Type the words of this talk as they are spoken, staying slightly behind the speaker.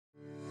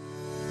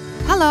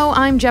Hello,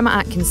 I'm Gemma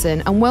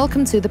Atkinson and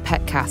welcome to the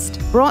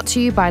Petcast, brought to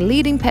you by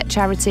leading pet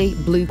charity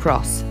Blue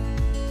Cross.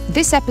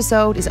 This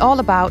episode is all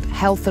about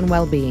health and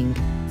well-being.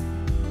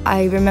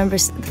 I remember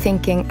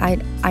thinking,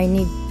 I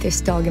need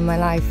this dog in my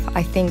life.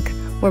 I think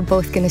we're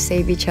both going to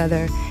save each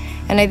other.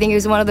 And I think it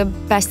was one of the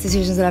best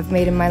decisions that I've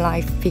made in my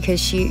life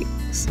because she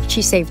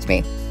saved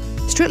me.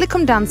 Strictly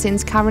Come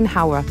Dancing's Karen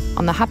Hauer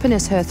on the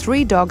happiness her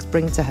 3 dogs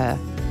bring to her.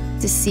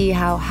 To see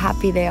how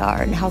happy they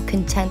are and how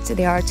content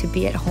they are to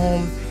be at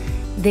home,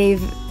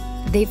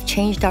 they've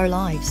changed our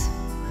lives.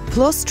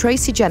 Plus,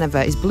 Tracy Jennifer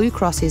is Blue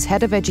Cross's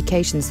Head of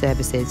Education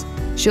Services.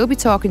 She'll be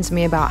talking to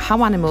me about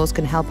how animals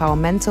can help our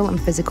mental and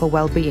physical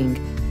well-being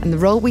and the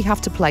role we have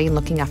to play in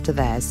looking after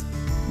theirs.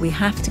 We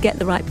have to get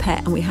the right pet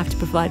and we have to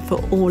provide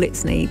for all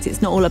its needs.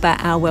 It's not all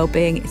about our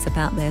well-being, it's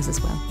about theirs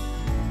as well.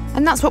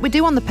 And that's what we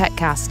do on the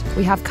Petcast.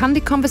 We have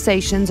candid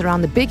conversations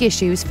around the big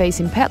issues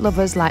facing pet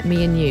lovers like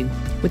me and you,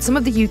 with some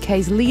of the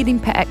UK's leading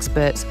pet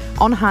experts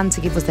on hand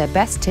to give us their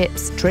best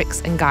tips, tricks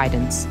and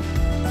guidance.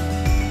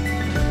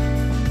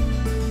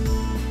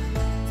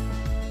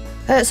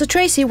 So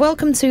Tracy,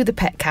 welcome to the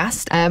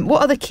Petcast.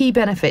 What are the key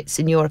benefits,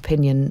 in your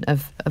opinion,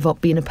 of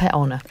being a pet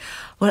owner?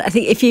 Well, I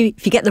think if you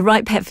get the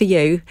right pet for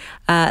you,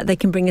 they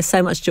can bring us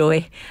so much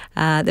joy.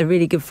 They're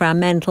really good for our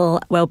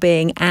mental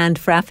well-being and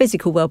for our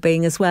physical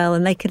well-being as well.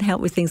 And they can help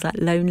with things like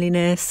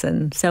loneliness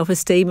and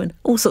self-esteem and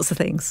all sorts of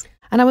things.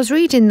 And I was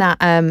reading that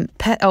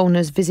pet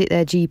owners visit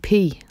their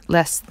GP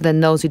less than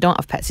those who don't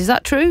have pets. Is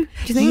that true,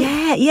 do you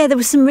think? Yeah, there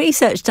was some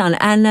research done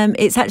and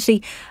it's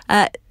actually...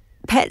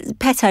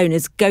 Pet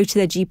owners go to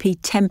their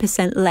GP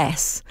 10%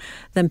 less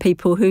than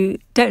people who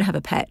don't have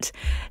a pet.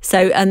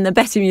 So, and the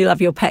better you love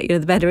your pet, the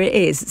better it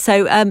is.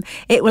 So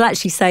it will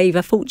actually save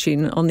a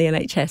fortune on the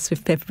NHS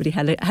if everybody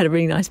had a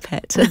really nice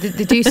pet. Well,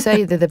 they do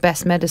say they're the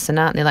best medicine,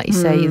 aren't they? Like you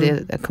say,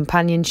 the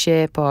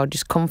companionship or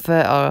just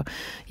comfort or,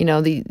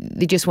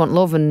 they just want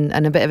love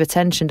and a bit of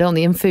attention, don't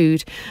they, and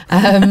food.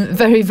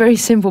 Very, very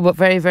simple but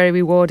very, very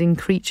rewarding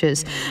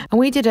creatures. And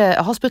we did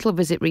a hospital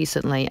visit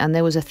recently and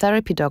there was a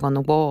therapy dog on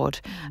the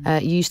ward.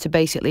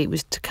 It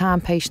was to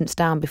calm patients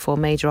down before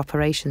major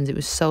operations. It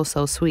was so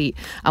sweet.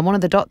 And one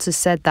of the doctors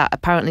said that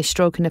apparently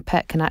stroking a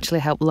pet can actually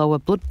help lower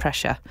blood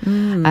pressure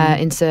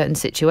in certain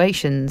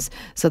situations.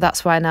 So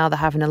that's why now they're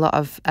having a lot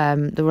of,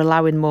 they're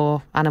allowing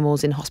more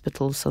animals in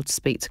hospitals, so to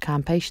speak, to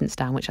calm patients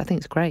down, which I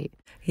think is great.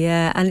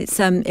 Yeah, and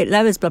it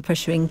lowers blood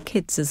pressure in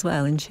kids as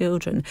well, in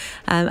children.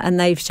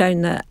 And they've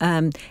shown that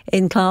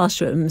in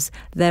classrooms,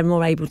 they're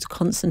more able to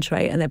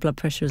concentrate and their blood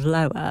pressure is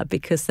lower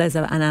because there's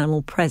an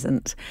animal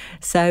present.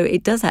 So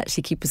it does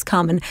actually keep us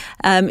calm.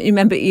 And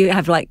remember, you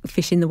have like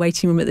fish in the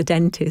waiting room at the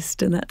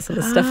dentist and that sort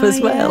of stuff as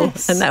well.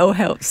 Yes. And that all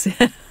helps.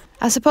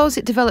 I suppose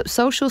it develops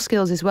social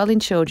skills as well in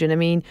children. I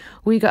mean,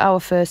 we got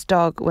our first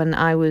dog when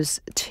I was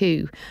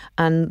 2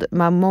 and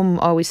my mum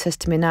always says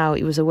to me now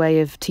it was a way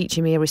of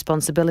teaching me a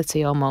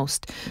responsibility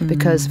almost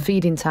because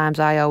feeding times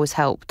I always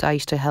helped. I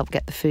used to help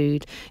get the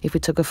food. If we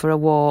took her for a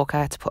walk,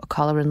 I had to put a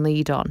collar and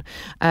lead on.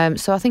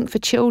 So I think for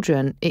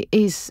children it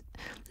is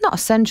not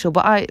essential,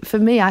 but for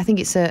me, I think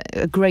it's a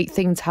great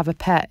thing to have a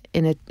pet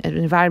in an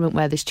environment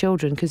where there's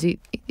children because it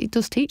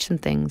does teach them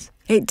things.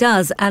 It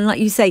does, and like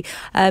you say,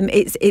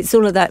 it's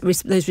all of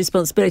those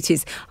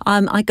responsibilities.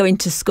 I go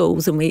into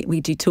schools and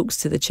we do talks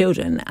to the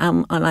children,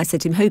 and I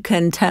said to him, "Who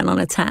can turn on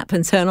a tap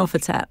and turn off a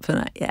tap?"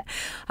 And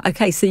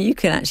okay, so you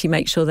can actually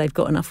make sure they've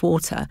got enough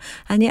water,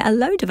 and yet a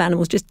load of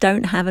animals just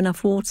don't have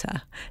enough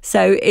water.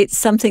 So it's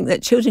something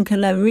that children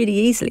can learn really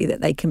easily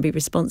that they can be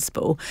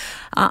responsible.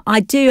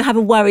 I do have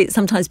a worry that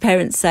sometimes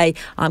parents say,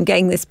 "I'm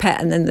getting this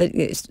pet," and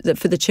then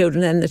for the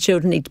children, and the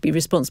children need to be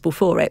responsible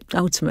for it.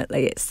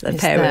 Ultimately, it's the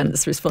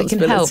parents'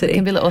 responsibility. They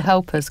can be little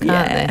helpers,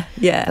 can't they?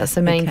 Yeah, that's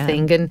the main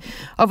thing. And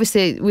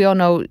obviously, we all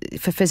know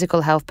for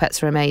physical health,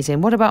 pets are amazing.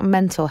 What about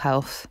mental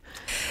health?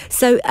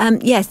 So,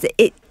 yes,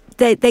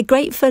 they're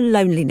great for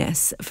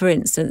loneliness, for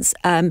instance.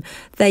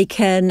 They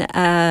can,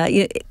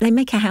 they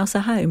make a house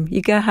a home.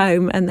 You go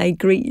home and they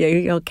greet you.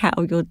 Your cat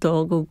or your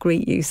dog will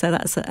greet you. So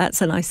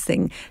that's a nice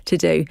thing to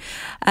do.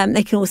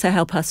 They can also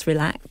help us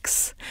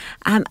relax,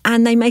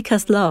 and they make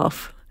us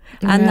laugh.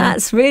 And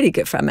that's really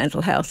good for our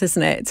mental health,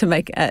 isn't it? To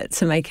make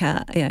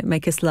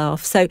us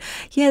laugh. So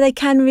they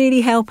can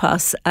really help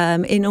us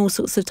in all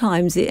sorts of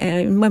times.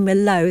 When we're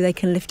low, they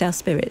can lift our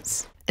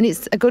spirits. And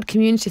it's a good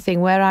community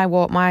thing. Where I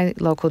walk my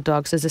local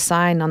dogs, there's a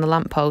sign on the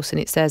lamppost and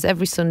it says,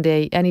 every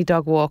Sunday, any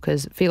dog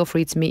walkers, feel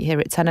free to meet here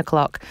at 10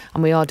 o'clock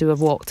and we all do a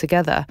walk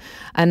together.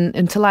 And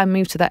until I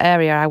moved to that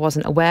area, I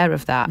wasn't aware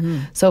of that.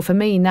 So for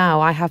me now,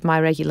 I have my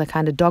regular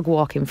kind of dog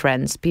walking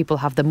friends. People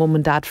have the mum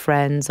and dad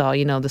friends or,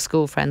 the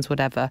school friends,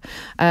 whatever.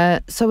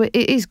 So it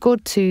is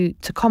good to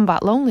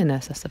combat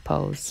loneliness, I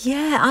suppose.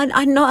 Yeah,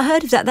 I'd not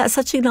heard of that. That's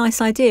such a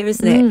nice idea,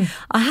 isn't it?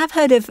 I have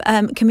heard of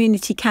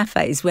community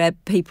cafes where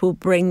people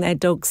bring their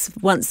dogs dogs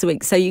once a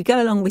week. So you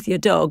go along with your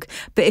dog,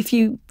 but if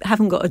you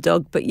haven't got a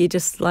dog, but you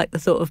just like the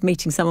thought of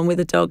meeting someone with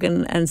a dog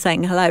and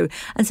saying hello.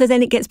 And so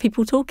then it gets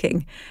people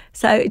talking.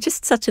 So it's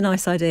just such a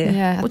nice idea.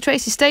 Yeah. Well,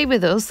 Tracy, stay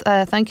with us.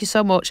 Thank you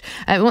so much.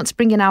 We want to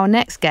bring in our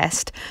next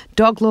guest,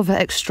 dog lover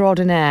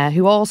extraordinaire,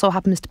 who also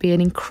happens to be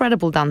an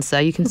incredible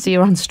dancer. You can see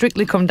her on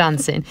Strictly Come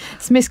Dancing.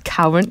 It's Miss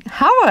Karen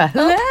Hauer.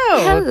 Hello.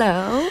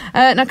 Hello.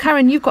 Now,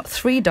 Karen, you've got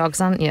 3 dogs,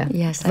 haven't you?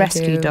 Yes, I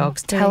Rescue do.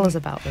 dogs. Tell us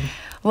about them.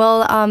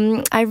 Well,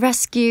 I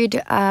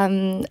rescued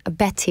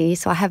Betty.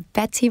 So I have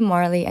Betty,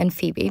 Marley, and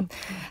Phoebe.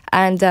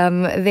 And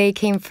they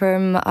came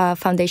from a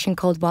foundation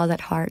called Wild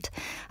at Heart.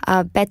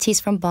 Betty's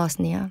from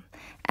Bosnia.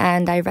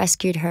 And I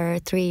rescued her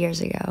 3 years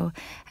ago.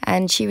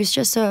 And she was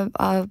just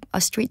a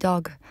street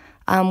dog.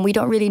 We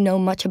don't really know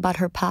much about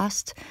her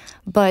past.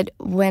 But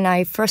when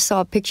I first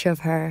saw a picture of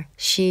her,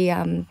 she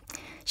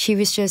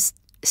was just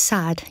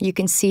sad. You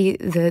can see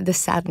the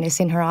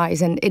sadness in her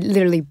eyes. And it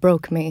literally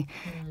broke me.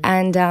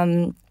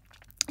 And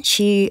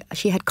she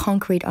had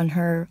concrete on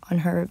her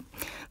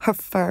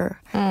fur,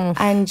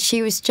 and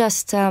she was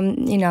just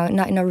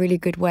not in a really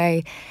good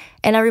way.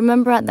 And I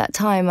remember at that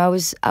time I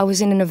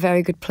was in a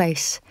very good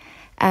place,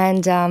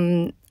 and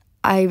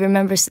I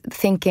remember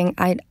thinking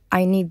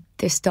I need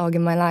this dog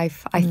in my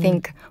life. I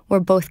think we're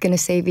both going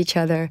to save each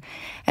other,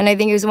 and I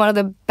think it was one of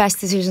the best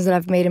decisions that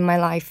I've made in my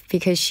life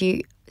because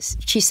she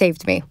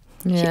saved me.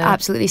 Yeah. She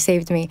absolutely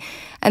saved me.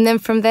 And then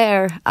from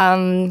there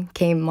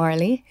came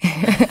Marley.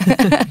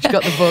 She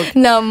got the bug.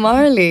 No,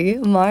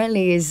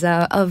 Marley is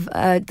of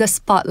the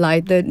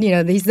spotlight.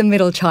 He's the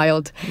middle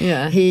child.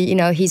 Yeah.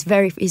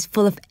 He's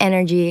full of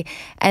energy.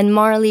 And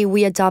Marley,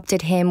 we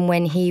adopted him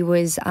when he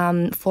was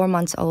 4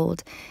 months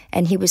old,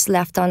 and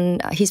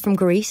he's from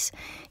Greece.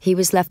 He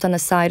was left on the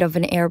side of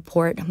an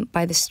airport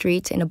by the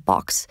street in a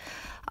box.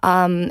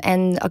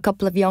 And a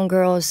couple of young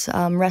girls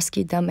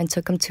rescued them and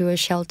took him to a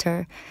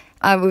shelter.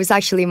 It was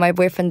actually my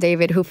boyfriend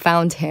David who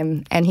found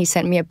him, and he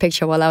sent me a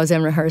picture while I was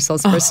in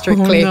rehearsals for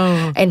Strictly.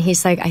 No. And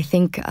he's like, I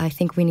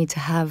think we need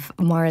to have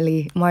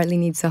Marley. Marley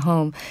needs a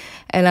home.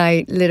 And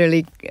I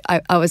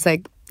was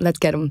like, let's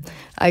get him.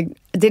 I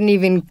didn't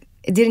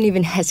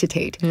even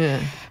hesitate.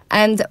 Yeah.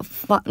 And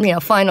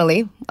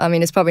finally,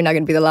 it's probably not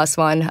going to be the last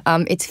one.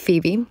 It's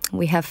Phoebe.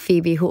 We have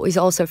Phoebe, who is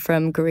also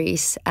from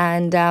Greece,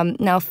 and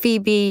now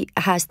Phoebe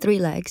has 3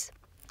 legs.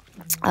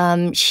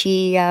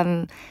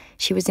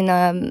 She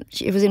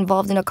was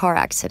involved in a car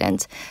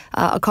accident.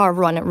 A car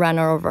ran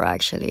her over,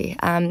 actually.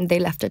 They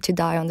left her to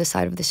die on the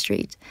side of the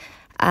street.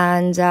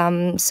 And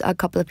a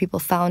couple of people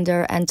found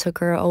her and took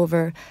her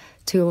over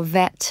to a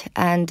vet.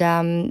 And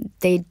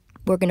they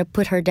were going to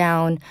put her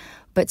down.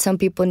 But some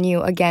people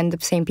knew, again, the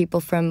same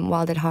people from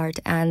Wild at Heart,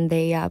 and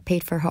they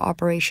paid for her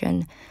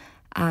operation.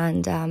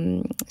 And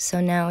so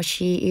now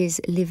she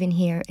is living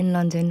here in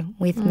London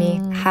with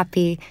me,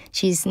 happy.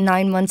 She's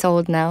 9 months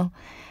old now.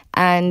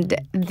 And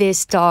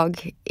this dog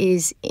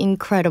is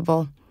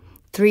incredible.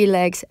 3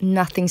 legs,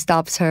 nothing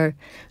stops her.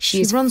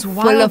 She runs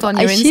wild on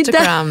your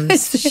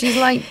Instagrams. She's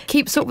like,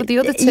 keeps up with the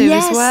other 2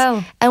 as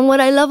well. And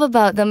what I love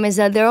about them is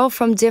that they're all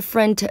from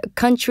different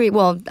country.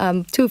 Well,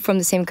 2 from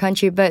the same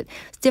country, but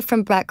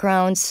different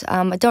backgrounds.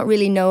 I don't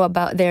really know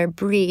about their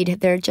breed.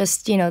 They're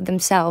just,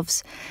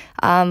 themselves.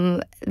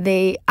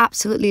 They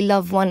absolutely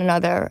love one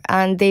another,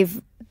 and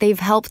they've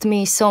helped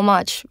me so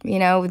much.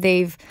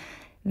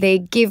 They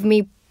give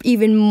me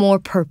even more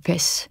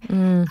purpose,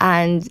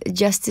 and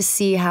just to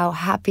see how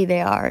happy they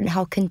are and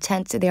how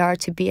content they are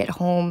to be at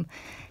home.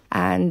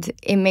 And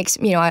it makes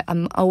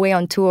I'm away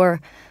on tour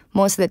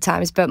most of the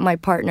times, but my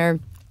partner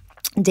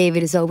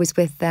David is always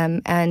with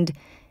them, and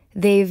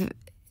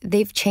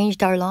they've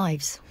changed our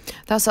lives.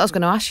 That's what I was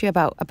going to ask you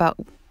about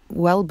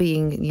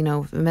well-being,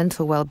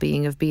 mental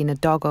well-being of being a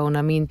dog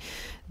owner.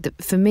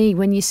 For me,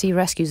 when you see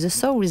rescues, they're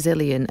so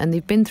resilient and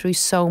they've been through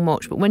so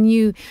much. But when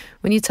you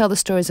tell the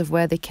stories of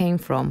where they came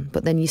from,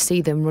 but then you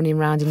see them running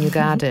around in your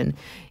garden,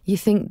 you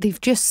think they're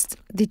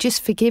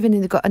just forgiven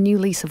and they've got a new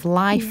lease of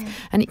life. Yeah.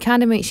 And it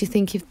kind of makes you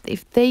think,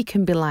 if they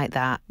can be like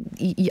that,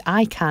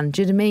 I can.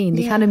 Do you know what I mean?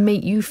 They kind of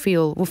make you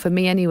feel, well, for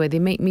me anyway, they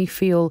make me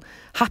feel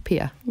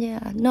happier.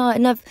 Yeah, no,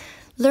 and I've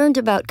learned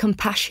about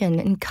compassion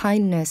and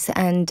kindness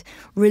and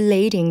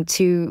relating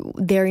to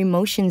their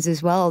emotions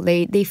as well.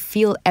 They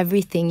feel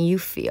everything you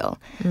feel.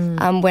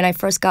 When I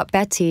first got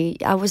Betty,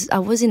 I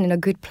wasn't in a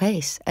good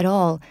place at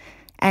all,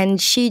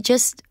 and she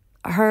just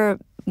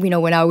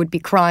when I would be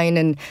crying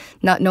and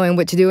not knowing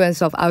what to do and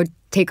stuff, I would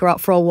take her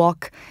out for a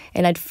walk,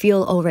 and I'd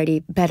feel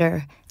already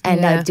better.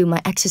 And I'd do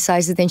my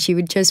exercises, then she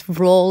would just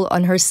roll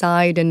on her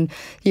side. And,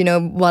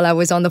 while I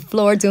was on the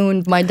floor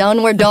doing my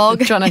downward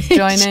dog, trying to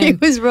join in. She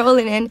was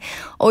rolling in.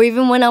 Or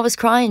even when I was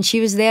crying, she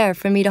was there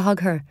for me to hug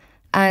her.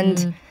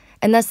 And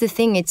that's the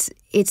thing. It's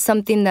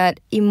something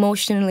that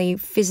emotionally,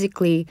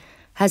 physically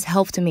has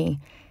helped me,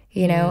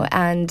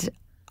 and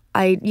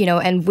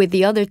and with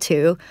the other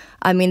 2,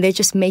 they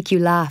just make you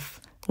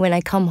laugh. When I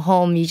come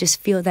home, you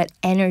just feel that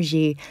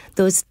energy,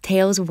 those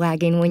tails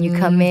wagging when you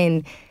come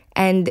in.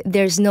 And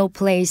there's no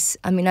place,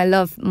 I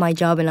love my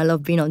job and I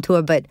love being on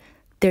tour, but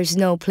there's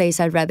no place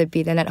I'd rather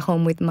be than at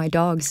home with my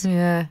dogs.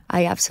 Yeah.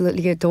 I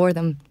absolutely adore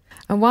them.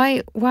 And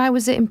why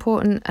was it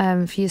important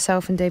for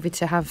yourself and David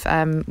to have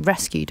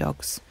rescue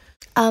dogs?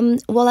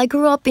 Well, I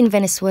grew up in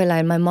Venezuela,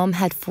 and my mom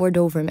had 4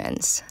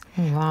 Dobermans.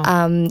 Oh,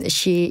 wow.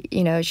 She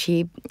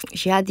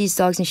had these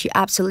dogs, and she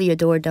absolutely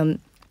adored them.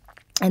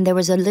 And there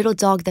was a little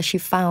dog that she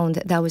found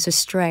that was a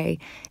stray,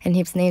 and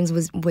his name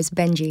was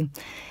Benji.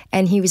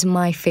 And he was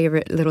my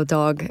favorite little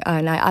dog,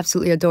 and I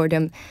absolutely adored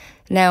him.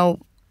 Now,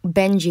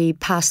 Benji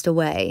passed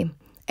away,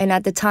 and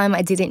at the time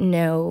I didn't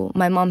know.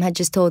 My mom had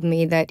just told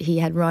me that he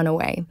had run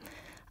away,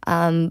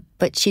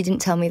 but she didn't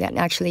tell me that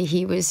actually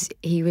he was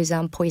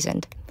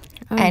poisoned.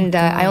 Oh, and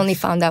I only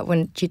found out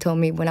when she told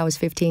me when I was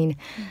 15,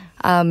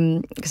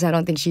 because I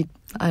don't think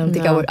I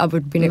wouldn't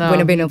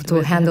have been able to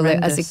handle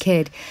it as a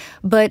kid.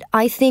 But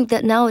I think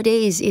that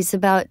nowadays it's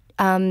about,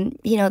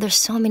 there's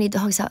so many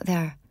dogs out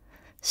there.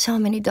 So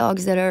many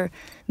dogs that are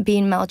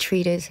being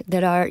maltreated,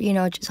 that are,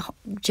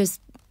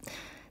 just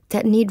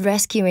that need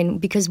rescuing,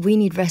 because we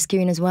need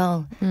rescuing as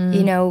well.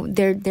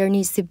 There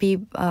needs to be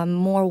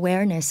more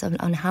awareness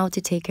on how to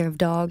take care of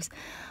dogs,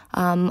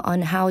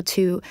 on how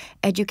to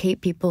educate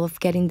people of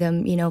getting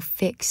them,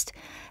 fixed.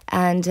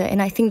 And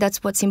I think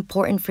that's what's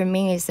important for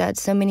me, is that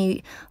so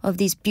many of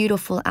these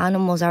beautiful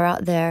animals are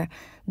out there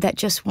that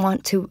just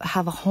want to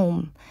have a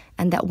home,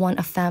 and that want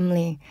a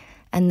family,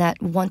 and that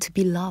want to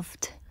be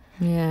loved.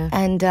 Yeah.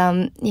 And,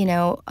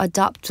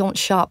 adopt, don't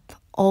shop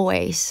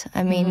always.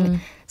 I mean,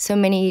 so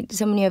many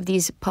of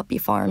these puppy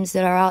farms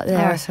that are out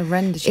there. Oh, it's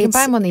horrendous. You can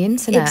buy them on the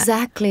internet.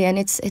 Exactly, and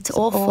it's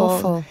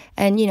awful.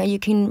 And, you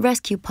can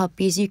rescue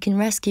puppies, you can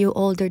rescue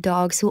older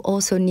dogs who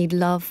also need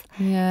love.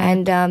 Yeah.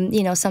 And,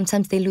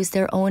 sometimes they lose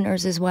their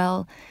owners as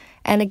well.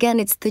 And again,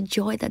 it's the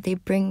joy that they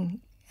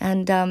bring.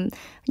 And,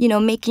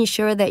 making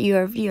sure that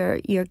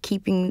you're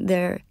keeping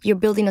you're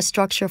building a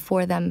structure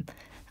for them.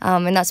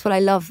 And that's what I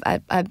love,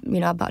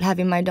 about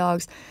having my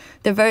dogs.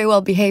 They're very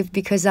well behaved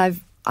because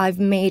I've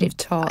made it.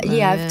 Taught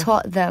them, I've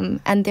taught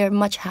them, and they're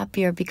much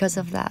happier because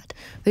of that.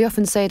 They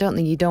often say, don't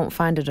they, you don't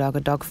find a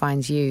dog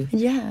finds you.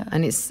 Yeah.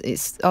 And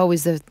it's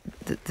always the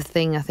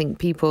thing. I think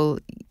people,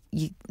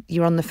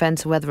 you're on the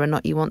fence whether or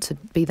not you want to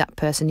be that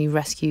person who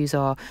rescues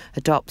or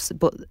adopts.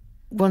 But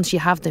once you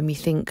have them, you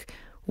think,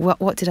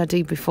 what did I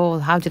do before?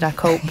 How did I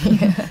cope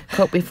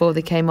cope before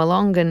they came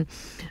along? And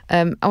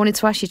I wanted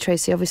to ask you,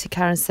 Tracy, obviously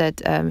Karen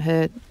said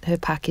her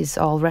pack is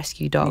all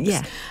rescue dogs.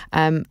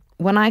 Yeah.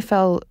 When I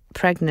fell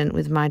pregnant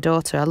with my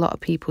daughter, a lot of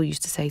people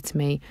used to say to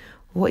me,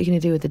 what are you going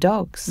to do with the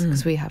dogs?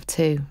 Because we have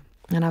 2.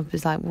 And I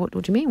was like, what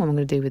do you mean what am I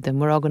going to do with them?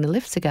 We're all going to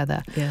live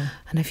together. Yeah.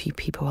 And a few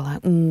people were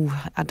like,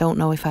 I don't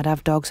know if I'd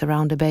have dogs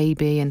around a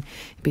baby, and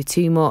it'd be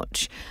too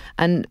much.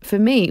 And for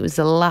me, it was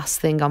the last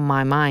thing on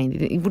my mind.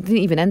 It didn't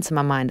even enter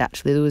my mind,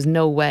 actually. There was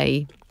no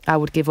way I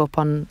would give up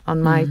on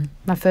my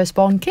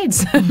firstborn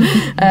kids.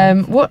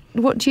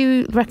 What do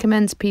you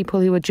recommend to people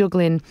who are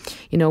juggling,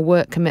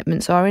 work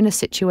commitments, or in a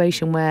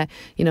situation where,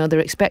 they're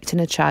expecting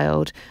a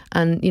child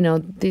and,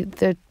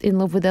 they're in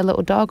love with their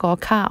little dog or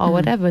cat or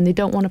whatever, and they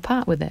don't want to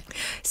part with it?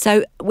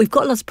 So we've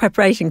got lots of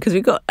preparation, because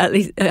we've got at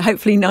least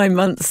hopefully 9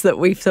 months that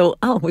we've thought,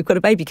 we've got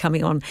a baby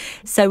coming on.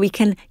 So we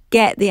can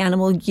get the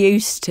animal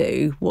used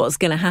to what's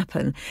going to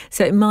happen.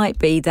 So it might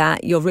be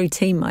that your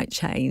routine might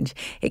change.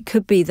 It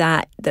could be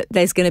that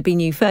there's going to be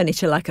new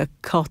furniture, like a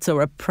cot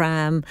or a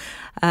pram.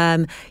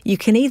 You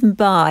can even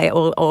buy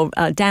or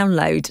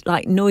download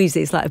like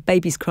noises, like a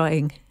baby's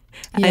crying.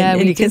 Yeah,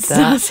 and you can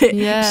start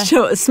it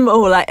short,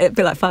 small, like a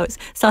bit like fireworks.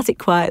 Start it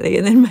quietly,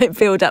 and then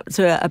build up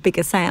to a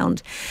bigger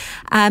sound.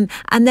 And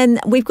then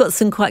we've got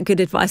some quite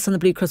good advice on the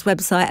Blue Cross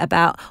website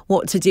about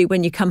what to do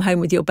when you come home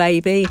with your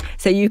baby.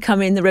 So you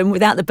come in the room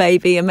without the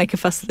baby and make a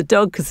fuss with the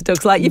dog, because the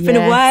dog's like, you've been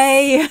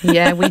away.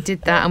 Yeah, we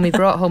did that, and we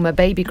brought home a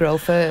baby girl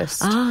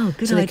first. Oh,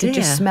 good so idea. So they could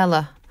just smell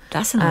her.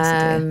 That's a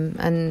nice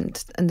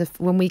idea.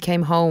 When we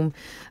came home,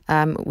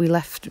 we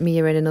left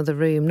Mia in another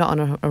room, not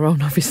on her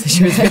own, obviously,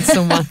 she was with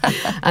someone.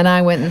 And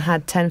I went and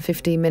had 10,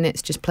 15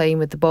 minutes just playing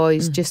with the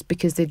boys, just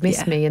because they'd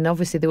missed me. And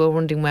obviously they were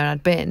wondering where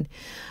I'd been.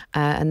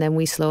 And then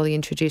we slowly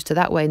introduced her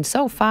that way. And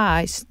so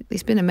far,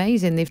 it's been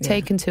amazing. They've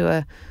taken to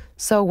her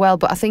so well.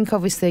 But I think,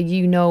 obviously,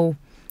 your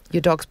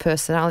dog's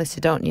personality,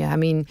 don't you? I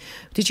mean,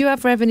 did you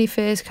ever have any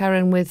fears,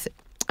 Karen, with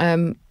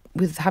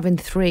having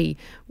 3,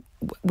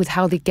 with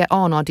how they get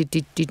on, or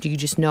did you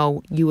just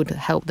know you would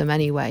help them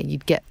anyway?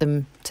 You'd get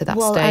them to that stage?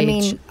 Well, I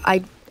mean,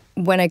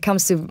 when it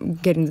comes to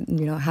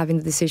getting, having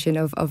the decision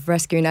of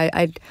rescuing,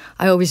 I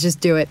always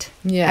just do it.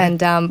 Yeah.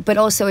 And but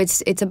also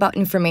it's about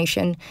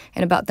information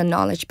and about the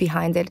knowledge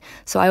behind it.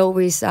 So I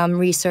always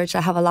research.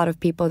 I have a lot of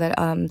people that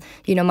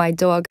my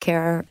dog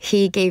carer.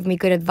 He gave me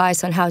good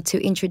advice on how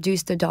to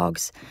introduce the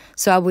dogs.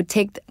 So I would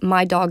take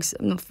my dogs,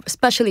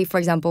 especially for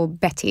example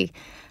Betty,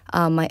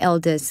 my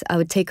eldest. I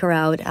would take her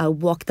out. I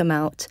would walk them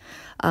out.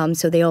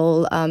 So they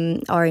all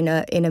are in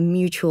a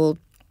mutual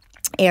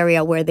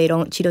area where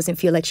she doesn't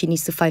feel like she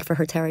needs to fight for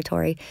her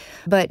territory.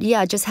 But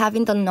yeah, just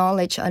having the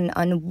knowledge on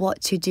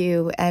what to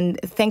do. And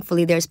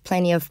thankfully there's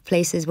plenty of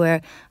places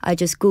where I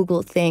just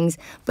Googled things,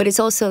 but it's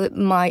also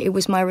it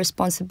was my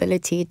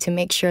responsibility to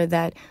make sure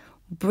that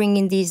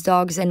bringing these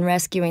dogs and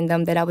rescuing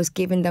them, that I was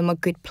giving them a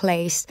good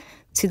place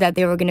so that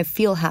they were going to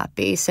feel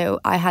happy.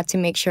 So I had to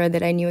make sure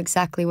that I knew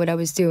exactly what I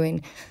was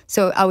doing.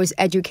 So I was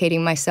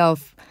educating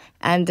myself.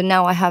 And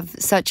now I have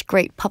such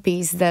great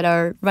puppies that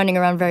are running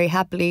around very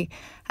happily.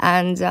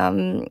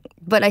 And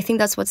but I think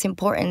that's what's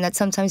important, that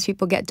sometimes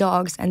people get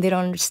dogs and they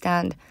don't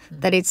understand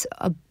that it's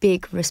a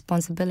big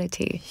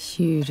responsibility.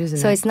 Huge, isn't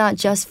it? So it's not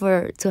just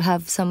to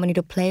have somebody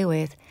to play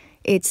with.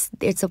 It's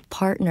a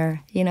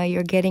partner. You know,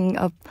 you're getting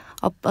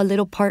a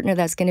little partner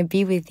that's going to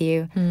be with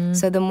you.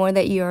 So the more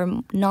that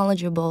you're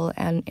knowledgeable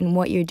and in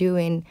what you're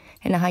doing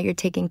and how you're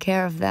taking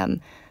care of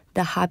them,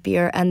 the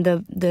happier and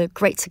the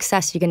great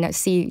success you're going to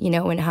see, you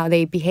know, in how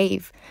they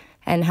behave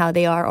and how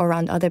they are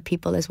around other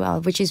people as well,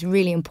 which is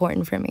really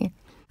important for me.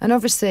 And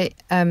obviously,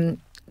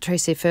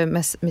 Tracy, for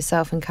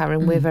myself and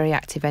Karen, we're very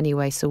active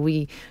anyway, so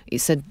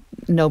it's a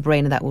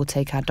no-brainer that we'll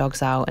take our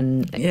dogs out,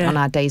 and on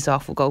our days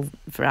off we'll go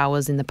for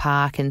hours in the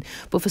park.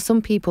 But for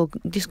some people,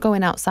 just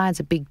going outside is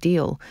a big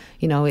deal.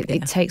 You know,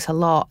 it takes a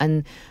lot,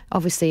 and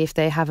obviously if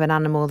they have an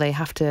animal, they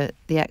have the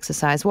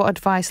exercise. What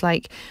advice,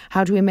 like,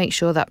 how do we make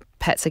sure that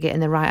pets are getting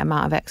the right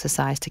amount of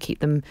exercise to keep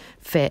them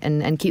fit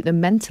and keep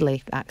them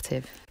mentally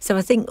active? So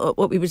I think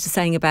what we were just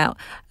saying about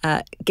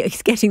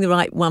getting the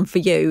right one for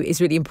you is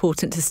really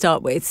important to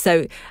start with.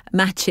 So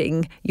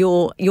matching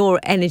your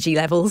energy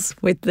levels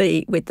with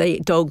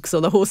the dog's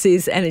or the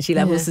horse's energy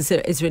levels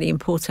is really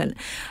important.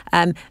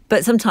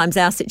 But sometimes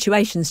our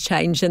situations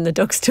change and the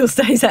dog still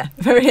stays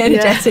very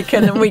energetic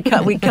and we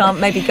can't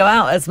maybe go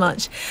out as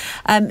much.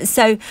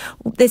 So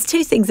there's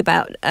two things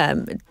about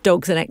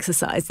dogs and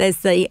exercise. There's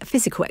the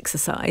physical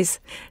exercise.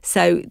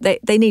 So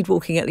they need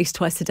walking at least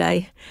twice a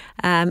day.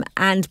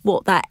 And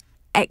what that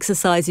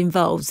exercise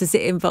involves, does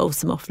it involve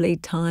some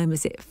off-lead time?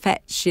 Is it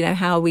fetch? You know,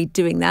 how are we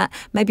doing that?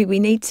 Maybe we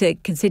need to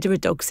consider a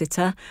dog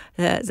sitter,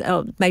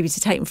 or maybe to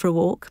take them for a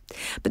walk.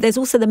 But there's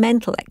also the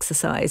mental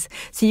exercise.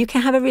 So you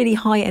can have a really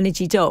high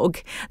energy dog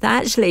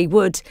that actually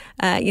would,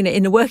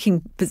 in a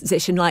working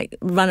position, like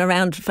run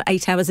around for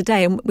 8 hours a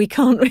day, and we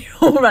can't be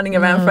all running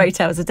around for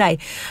 8 hours a day.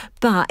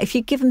 But if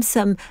you give them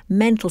some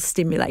mental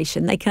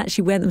stimulation, they can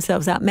actually wear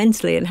themselves out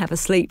mentally and have a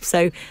sleep,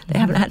 so they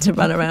haven't had to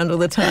run around all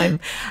the time.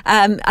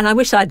 And I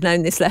wish I'd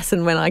known this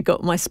lesson when I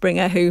got my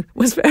Springer, who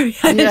was very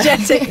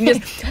energetic and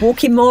just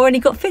walking more, and he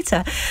got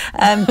fitter.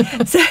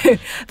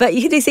 But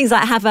you can do things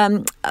like have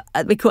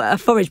we call it a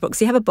forage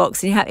box. You have a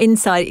box and you have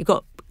inside, you've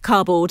got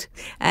cardboard,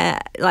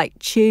 like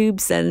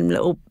tubes and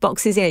little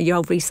boxes, your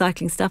old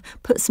recycling stuff.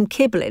 Put some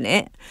kibble in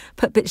it,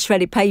 put a bit of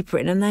shredded paper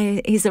in,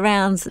 and he's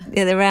around,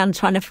 they're around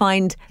trying to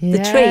find the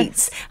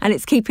treats, and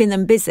it's keeping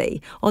them busy.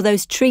 Or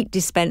those treat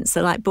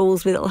dispenser, like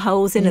balls with little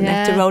holes in, and they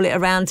have to roll it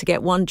around to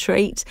get one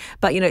treat.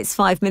 But it's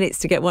 5 minutes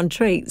to get one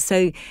treat,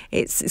 so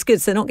it's good.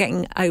 So they're not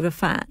getting over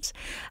fat,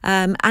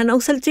 and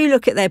also do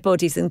look at their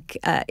bodies and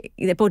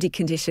their body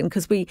condition,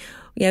 because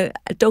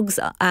dogs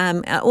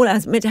all are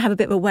meant to have a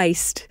bit of a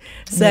waist.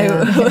 So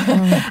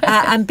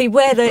and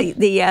beware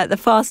the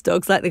fast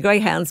dogs like the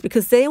greyhounds,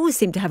 because they always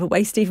seem to have a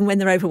waist even when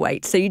they're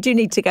overweight. So you do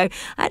need to go,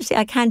 actually,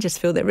 I can just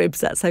feel their ribs.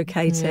 That's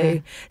okay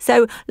too.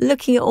 So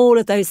looking at all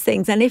of those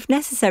things, and if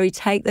necessary,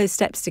 take those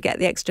steps to get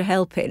the extra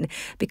help in,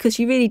 because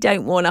you really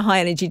don't want a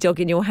high energy dog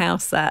in your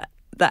house that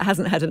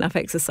hasn't had enough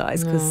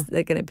exercise, because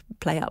they're going to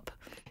play up.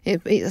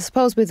 I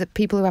suppose with the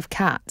people who have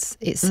cats,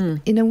 it's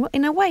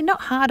in a way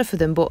not harder for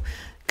them, but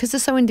because they're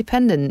so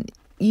independent,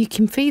 you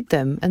can feed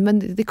them. And when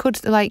they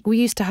could, like, we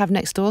used to have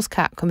next door's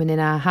cat coming in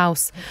our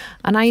house,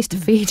 and I used to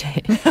feed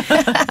it.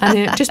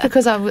 And just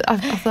because I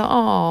thought,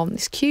 oh,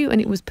 it's cute, and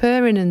it was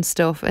purring and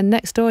stuff. And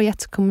next door, you had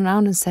to come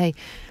around and say,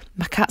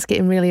 my cat's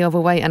getting really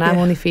overweight, and I'm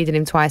only feeding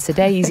him twice a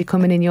day. Is he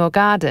coming in your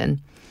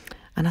garden?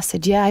 And I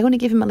said, yeah, I only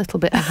give him a little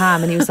bit of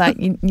ham. And he was like,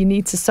 you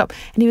need to stop.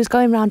 And he was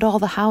going around all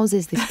the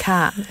houses, this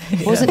cat.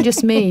 It wasn't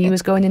just me. He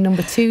was going in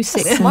number 2,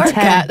 6 and 10.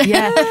 Cat.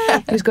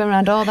 Yeah, he was going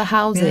around all the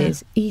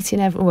houses, eating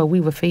everywhere. Well,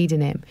 we were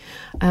feeding him.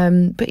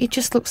 But he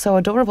just looked so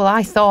adorable.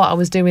 I thought I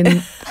was doing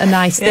a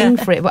nice thing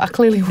for it, but I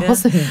clearly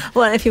wasn't.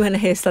 Well, if you want to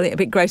hear something a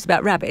bit gross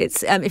about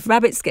rabbits, if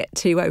rabbits get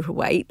too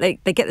overweight, they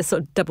get this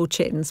sort of double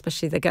chin,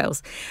 especially the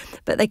girls.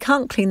 But they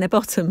can't clean their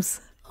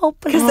bottoms.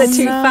 Because they're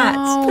too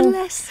fat.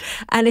 Bless.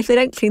 And if they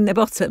don't clean their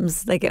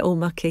bottoms, they get all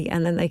mucky,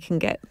 and then they can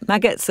get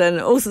maggots and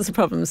all sorts of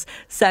problems.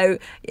 So,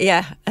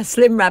 a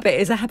slim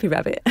rabbit is a happy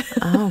rabbit.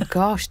 Oh,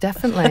 gosh,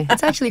 definitely.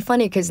 It's actually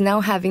funny, because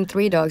now having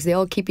 3 dogs, they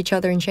all keep each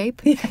other in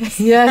shape.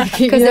 Yeah.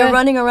 Because they're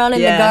running around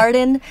in the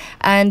garden.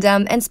 And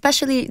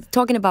especially,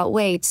 talking about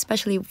weight,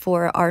 especially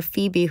for our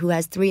Phoebe, who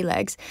has 3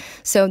 legs.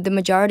 So the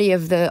majority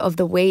of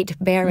the weight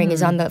bearing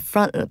is on the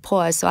front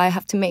paws. So I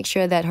have to make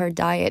sure that her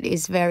diet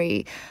is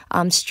very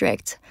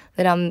strict.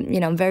 That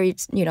I'm very,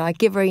 I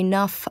give her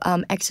enough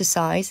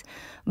exercise,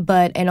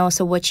 and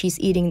also what she's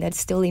eating, that's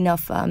still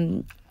enough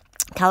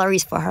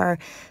calories for her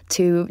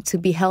to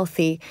be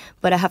healthy,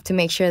 but I have to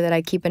make sure that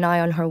I keep an eye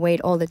on her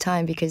weight all the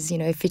time, because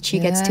if she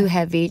gets too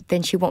heavy,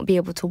 then she won't be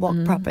able to walk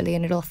properly,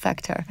 and it'll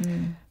affect her.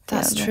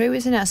 That's true,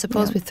 isn't it? I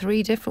suppose with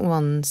 3 different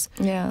ones,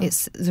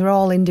 they're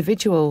all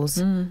individuals.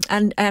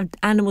 And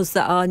animals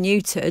that are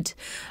neutered,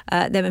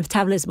 their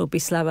metabolism will be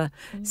slower,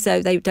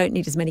 so they don't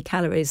need as many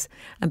calories.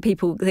 And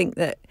people think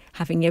that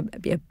having your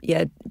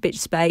bitch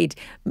spayed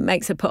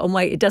makes her put on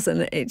weight. It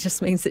doesn't. It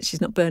just means that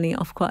she's not burning it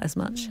off quite as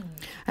much.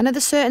 And are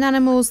there certain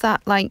animals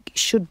that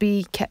should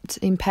be kept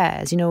in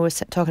pairs? We were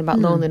talking about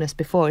loneliness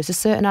before. Is there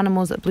certain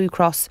animals that Blue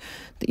Cross,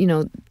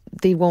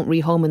 they won't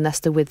rehome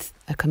unless they're with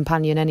a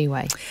companion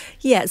anyway?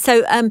 Yeah,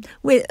 so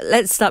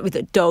let's start with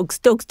the dogs.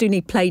 Dogs do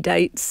need play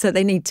dates, so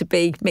they need to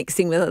be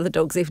mixing with other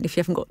dogs, even if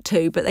you haven't got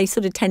 2, but they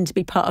sort of tend to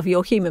be part of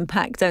your human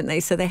pack, don't they?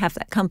 So they have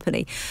that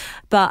company.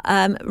 But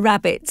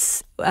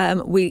rabbits,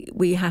 we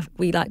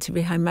like to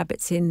rehome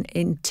rabbits in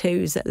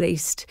 2s at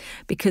least,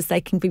 because they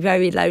can be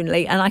very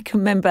lonely. And I can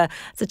remember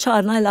as a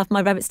child, and I loved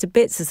my rabbits to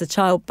bits as a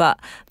child, but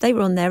they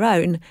were on their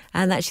own,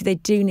 and actually they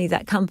do need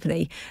that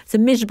company. So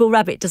a miserable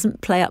rabbit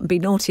doesn't play up and be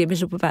naughty. A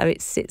miserable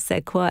rabbit sits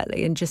there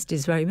quietly and just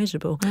is very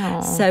miserable.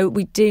 Aww. So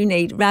we do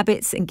need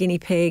rabbits and guinea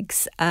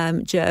pigs,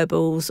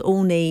 gerbils,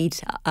 all need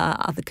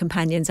other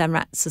companions, and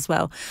rats as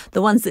well.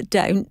 The ones that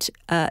don't,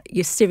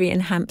 your Syrian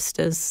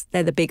hamsters,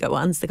 they're the bigger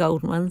ones, the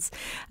golden ones.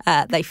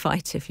 They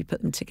fight if you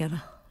put them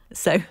together.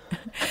 So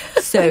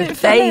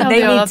they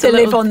need to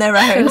live on their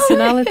own.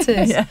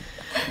 Personalities. Yeah.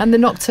 And they're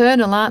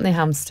nocturnal, aren't they,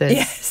 hamsters?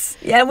 Yes.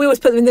 Yeah, we always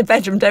put them in the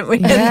bedroom, don't we?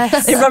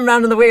 Yes. They run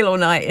around on the wheel all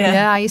night.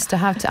 Yeah, I used to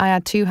I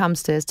had 2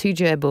 hamsters, 2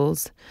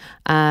 gerbils.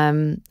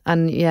 And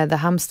the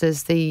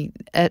hamsters,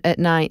 at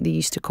night, they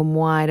used to come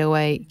wide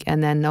awake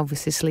and then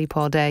obviously sleep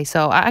all day.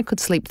 So I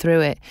could sleep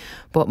through it,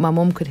 but my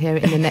mum could hear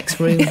it in the next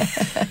room.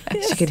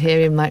 She could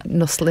hear him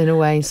nuzzling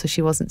away, so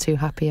she wasn't too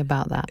happy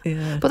about that.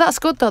 Yeah. But that's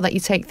good, though, that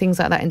you take things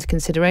like that into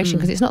consideration,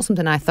 because it's not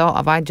something I thought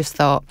of. I just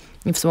thought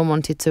if someone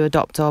wanted to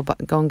adopt or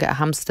go and get a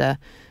hamster,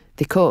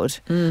 they could.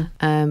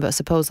 But I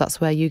suppose that's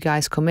where you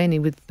guys come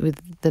in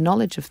with the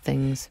knowledge of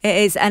things. It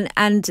is,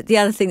 and the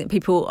other thing that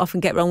people often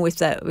get wrong with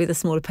the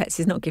smaller pets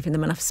is not giving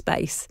them enough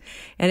space.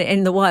 And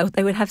in the wild,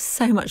 they would have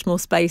so much more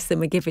space than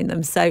we're giving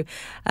them. So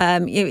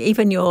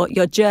even your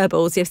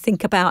gerbils, you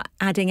think about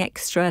adding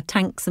extra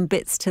tanks and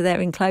bits to their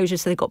enclosure,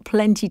 so they've got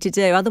plenty to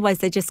do. Otherwise,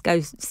 they just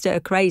go stir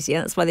crazy,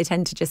 and that's why they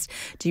tend to just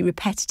do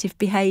repetitive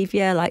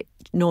behaviour, like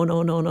no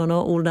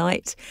all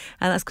night,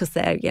 and that's because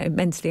they're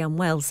mentally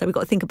unwell. So we've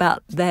got to think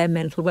about their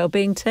mental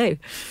well-being too.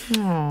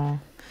 Aww.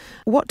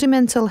 What do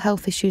mental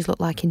health issues look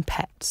like in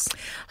pets?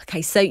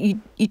 Okay, so you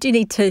do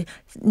need to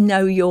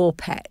know your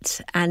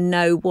pet and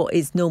know what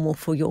is normal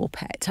for your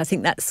pet. I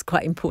think that's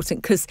quite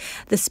important, because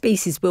the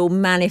species will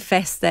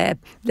manifest their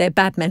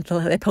poor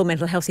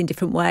mental health in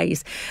different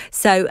ways.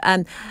 So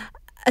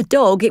a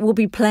dog, it will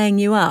be playing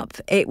you up.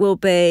 It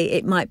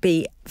might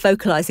be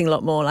vocalising a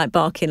lot more, like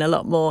barking a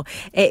lot more.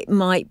 It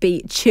might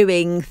be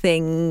chewing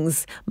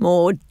things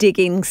more,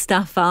 digging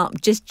stuff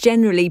up, just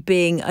generally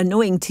being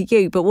annoying to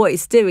you. But what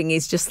it's doing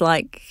is just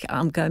like,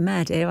 I'm going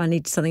mad here, I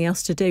need something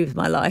else to do with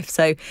my life.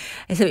 So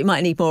it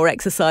might need more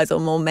exercise or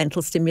more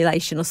mental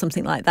stimulation or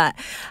something like that.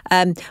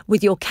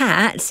 With your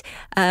cat,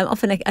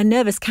 often a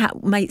nervous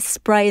cat might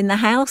spray in the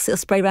house. It'll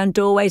spray around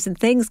doorways and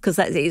things, because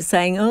it's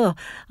saying, oh,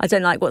 I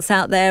don't like what's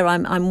out there,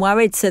 I'm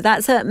worried. So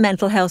that's a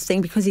mental health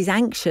thing, because he's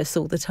anxious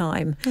all the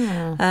time.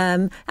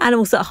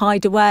 Animals that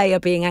hide away are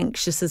being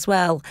anxious as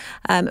well.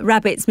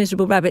 Rabbits,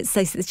 miserable rabbits,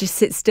 they just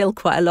sit still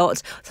quite a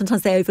lot.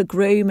 Sometimes they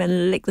overgroom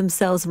and lick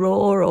themselves raw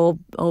or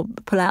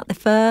pull out the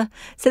fur.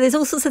 So there's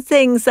all sorts of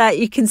things that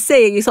you can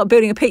see. You're sort of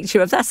building a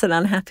picture of that's an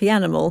unhappy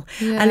animal.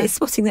 Yeah. And it's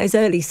spotting those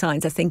early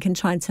signs, I think, and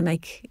trying to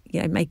make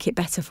it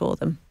better for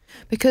them.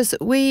 Because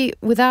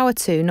with our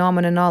 2,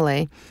 Norman and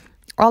Ollie,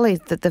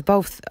 they're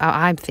both,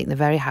 I think they're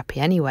very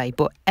happy anyway,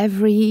 but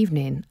every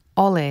evening,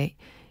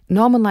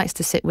 Norman likes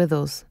to sit with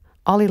us.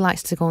 Ollie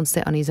likes to go and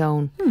sit on his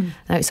own.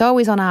 Now, it's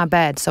always on our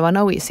bed, so I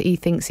know he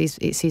thinks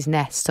it's his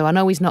nest, so I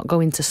know he's not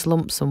going to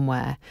slump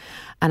somewhere.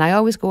 And I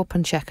always go up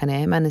and check on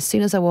him, and as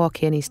soon as I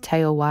walk in, his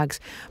tail wags.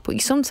 But he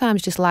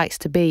sometimes just likes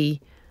to be,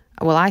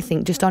 well, I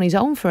think, just on his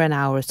own for an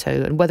hour or 2,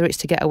 and whether it's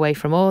to get away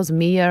from us,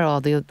 Mia,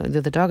 or the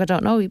other dog, I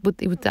don't know. Is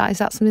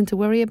that something to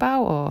worry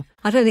about? Or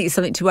I don't think it's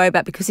something to worry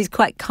about, because he's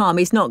quite calm.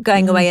 He's not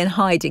going away and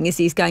hiding, is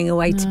he? He's going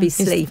away to be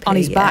sleepy. On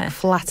his back,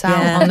 flat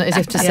out, as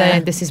if to say,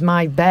 this is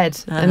my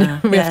bed,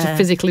 and we have to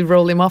physically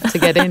roll him off to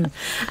get in.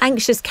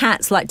 Anxious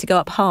cats like to go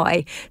up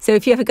high. So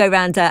if you ever go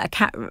around a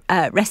cat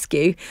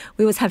rescue,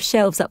 we always have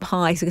shelves up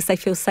high, because they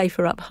feel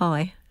safer up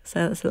high.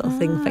 So that's a little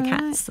thing for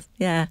cats.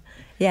 Yeah.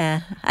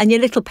 Yeah, and your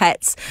little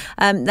pets,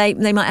 they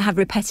might have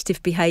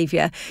repetitive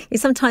behaviour.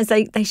 Sometimes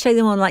they show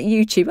them on like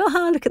YouTube.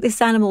 Oh, look at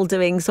this animal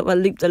doing sort of a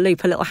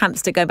loop-the-loop, a little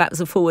hamster going backwards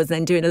and forwards and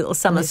then doing a little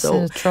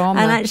somersault. It's trauma.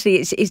 And actually,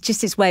 it's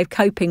just its way of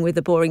coping with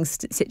the boring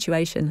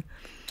situation.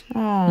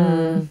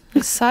 Oh,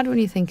 it's sad when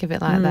you think of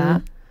it like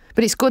that.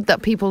 But it's good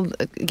that people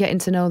are getting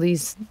to know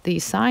these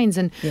signs.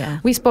 And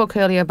we spoke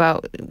earlier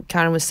about,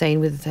 Karen was saying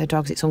with her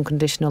dogs, it's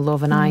unconditional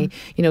love. And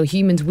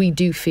humans, we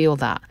do feel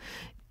that.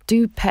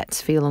 Do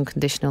pets feel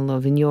unconditional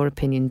love? In your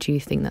opinion, do you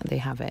think that they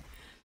have it?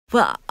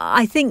 Well,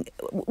 I think,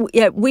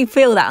 we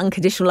feel that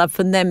unconditional love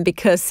from them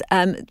because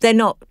they're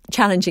not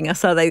challenging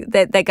us, are they?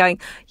 They're going,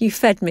 you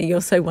fed me,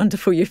 you're so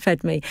wonderful, you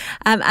fed me.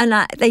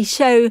 And they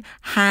show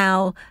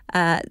how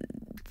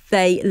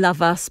they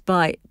love us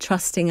by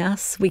trusting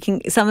us.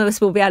 Some of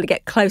us will be able to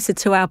get closer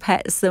to our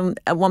pets than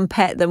one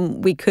pet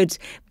than we could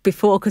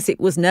before because it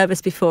was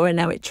nervous before and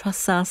now it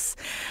trusts us.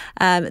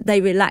 They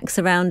relax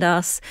around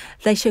us.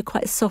 They show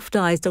quite soft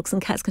eyes. Dogs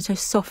and cats can show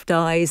soft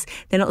eyes.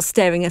 They're not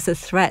staring as a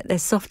threat. They're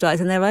soft eyes,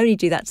 and they'll only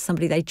do that to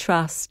somebody they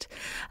trust.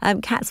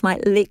 Cats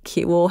might lick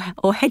you or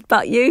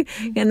headbutt you,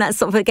 and that's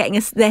sort of getting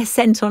their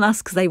scent on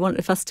us because they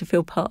want us to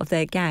feel part of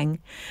their gang.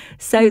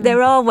 So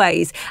there are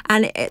ways,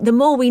 and the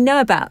more we know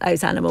about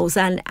those animals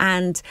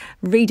and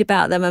read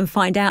about them and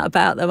find out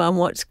about them and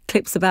watch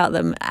clips about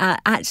them,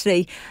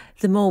 actually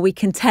the more we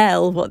can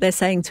tell what they're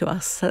saying to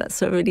us. So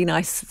that's a really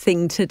nice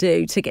thing to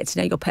do, to get to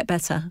know your pet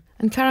better.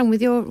 And Karen,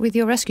 with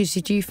your rescues,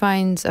 did you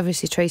find,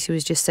 obviously Tracy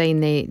was just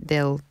saying they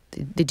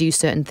do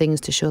certain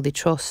things to show they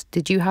trust.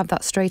 Did you have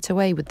that straight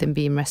away with them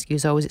being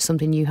rescues, or was it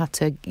something you had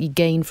to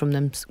gain from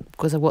them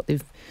because of what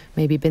they've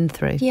maybe been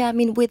through? Yeah, I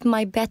mean, with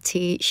my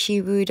Betty,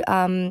 she would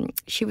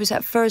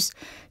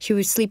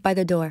sleep by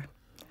the door.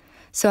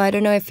 So I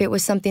don't know if it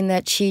was something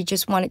that she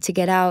just wanted to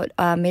get out,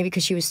 maybe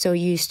because she was so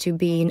used to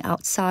being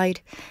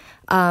outside.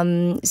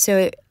 And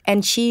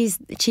she's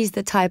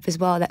the type as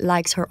well that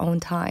likes her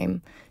own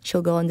time.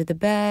 She'll go under the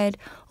bed,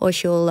 or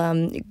she'll,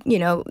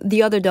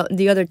 the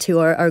other two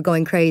are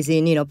going crazy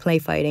and, play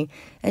fighting.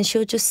 And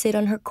she'll just sit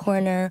on her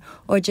corner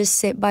or just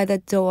sit by the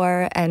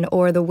door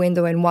or the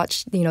window and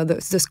watch,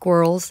 the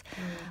squirrels.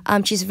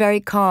 She's very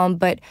calm,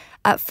 but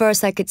at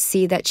first I could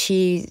see that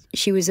she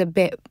was a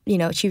bit,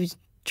 she was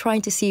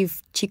trying to see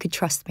if she could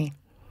trust me.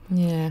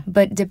 Yeah.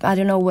 But I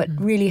don't know what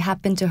really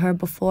happened to her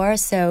before,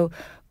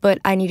 but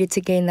I needed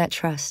to gain that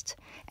trust.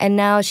 And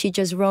now she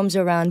just roams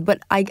around,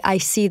 but I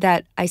see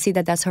that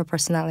that's her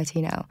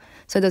personality now.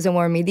 So it doesn't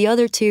worry me. The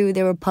other two,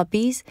 they were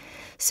puppies,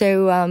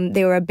 so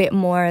they were a bit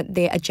more,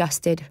 they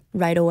adjusted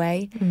right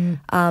away.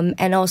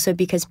 And also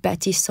because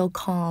Betty's so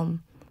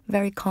calm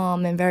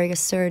and very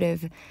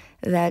assertive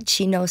that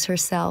she knows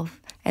herself.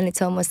 And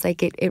it's almost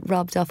like it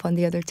rubbed off on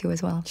the other two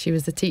as well. She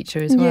was the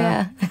teacher as well.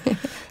 Yeah.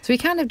 So we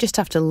kind of just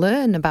have to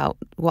learn about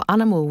what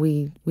animal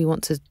we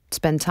want to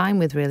spend time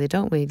with, really,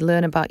 don't we?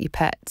 Learn about your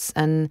pets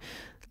and,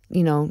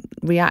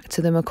 react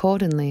to them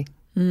accordingly.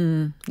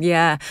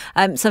 Yeah.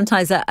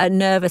 Sometimes a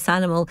nervous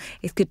animal,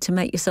 it's good to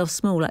make yourself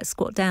small, like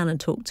squat down and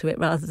talk to it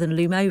rather than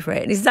loom over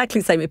it. And it's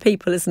exactly the same with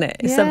people, isn't it?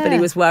 If somebody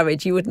was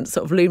worried, you wouldn't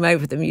sort of loom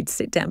over them, you'd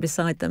sit down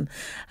beside them.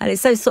 And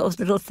it's those sort of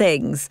little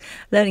things,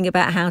 learning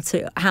about how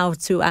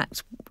to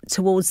act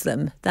towards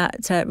them,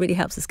 that really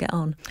helps us get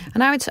on.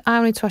 And I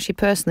wanted to ask you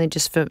personally,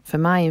 just for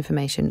my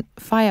information,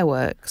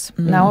 fireworks.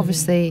 Now,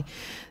 obviously,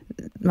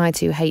 my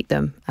two hate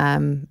them.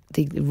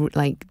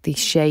 They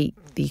shake,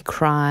 they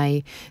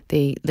cry,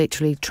 they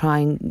literally try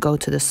and go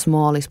to the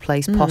smallest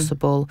place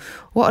possible.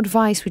 What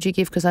advice would you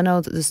give? Because I know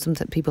that there's some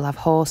people have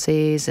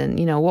horses, and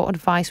what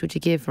advice would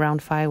you give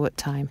around firework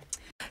time?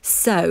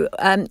 So,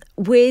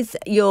 with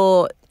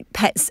your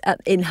pets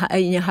in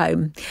your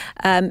home,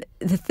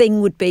 the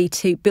thing would be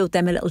to build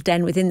them a little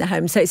den within the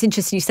home. So it's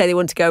interesting you say they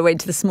want to go away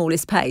to the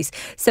smallest place.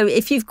 So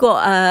if you've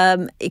got,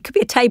 it could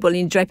be a table and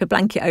you drape a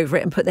blanket over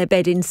it and put their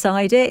bed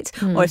inside it,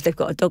 or if they've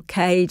got a dog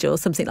cage or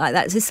something like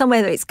that. So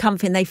somewhere that it's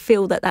comfy and they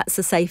feel that that's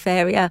a safe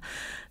area.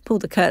 Pull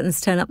the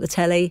curtains, turn up the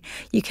telly.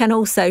 You can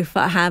also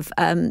have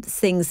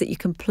things that you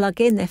can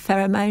plug in. They're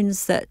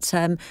pheromones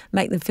that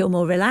make them feel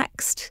more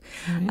relaxed.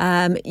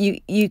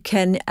 You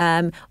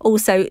can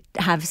also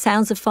have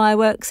sounds of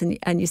fireworks,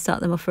 and you start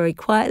them off very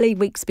quietly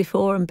weeks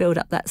before and build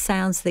up that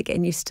sound so they're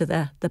getting used to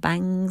the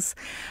bangs.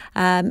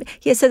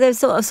 So there's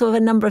sort of a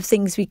number of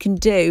things we can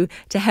do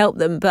to help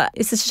them. But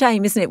it's a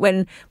shame, isn't it,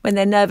 when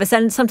they're nervous.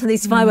 And sometimes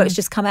these fireworks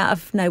just come out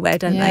of nowhere,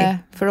 don't they? Yeah,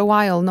 for a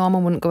while,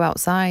 Norman wouldn't go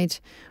outside.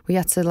 We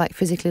had to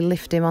physically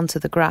lift him onto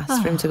the grass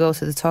for him to go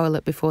to the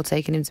toilet before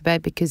taking him to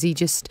bed, because he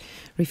just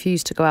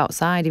refused to go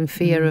outside in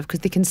fear of,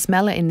 because they can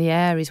smell it in the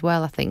air as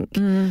well, I think.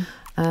 And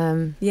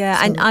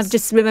I'm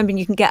just remembering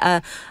you can get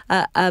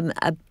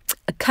a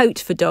coat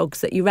for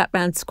dogs that you wrap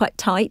around quite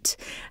tight,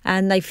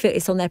 and they feel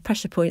it's on their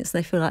pressure points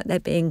and they feel like they're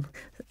being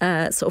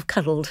sort of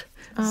cuddled.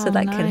 So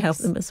that can help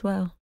them as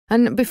well.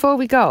 And before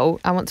we go,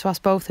 I want to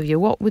ask both of you,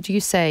 what would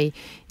you say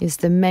is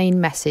the main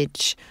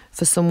message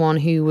for someone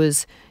who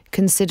was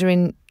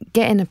considering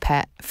getting a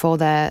pet for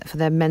their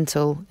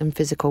mental and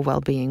physical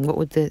well-being? What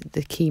would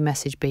the key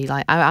message be?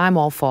 I'm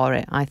all for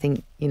it. I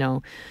think,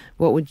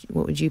 what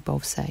would you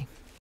both say?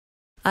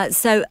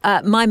 So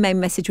my main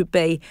message would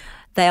be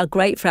they are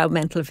great for our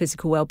mental and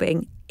physical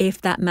well-being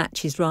if that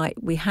match is right.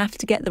 We have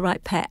to get the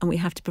right pet and we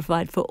have to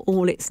provide for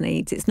all its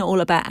needs. It's not all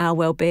about our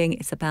well-being,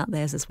 it's about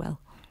theirs as well.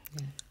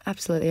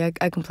 Absolutely.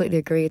 I completely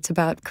agree. It's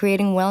about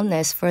creating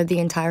wellness for the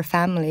entire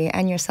family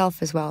and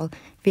yourself as well.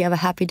 If you have a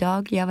happy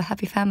dog, you have a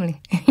happy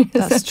family.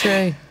 That's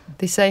true.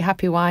 They say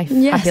happy wife,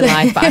 happy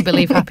life, but I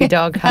believe happy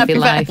dog, happy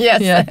life.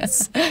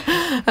 Yes.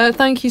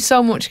 Thank you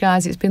so much,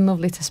 guys. It's been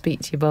lovely to speak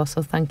to you both,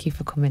 so thank you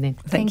for coming in.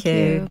 Thank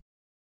you.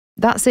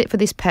 That's it for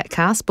this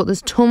Petcast, but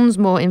there's tons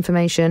more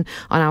information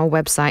on our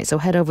website, so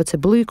head over to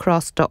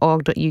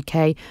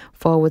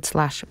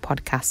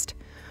bluecross.org.uk/podcast.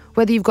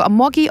 Whether you've got a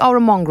moggy or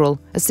a mongrel,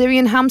 a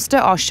Syrian hamster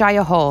or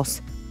Shire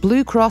horse,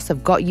 Blue Cross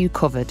have got you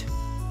covered.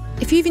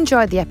 If you've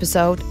enjoyed the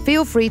episode,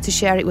 feel free to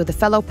share it with a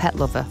fellow pet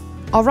lover,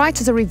 or write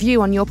us a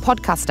review on your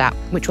podcast app,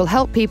 which will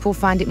help people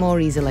find it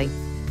more easily.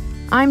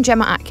 I'm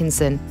Gemma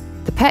Atkinson.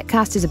 The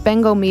Petcast is a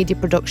Bengal media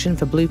production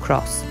for Blue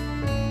Cross.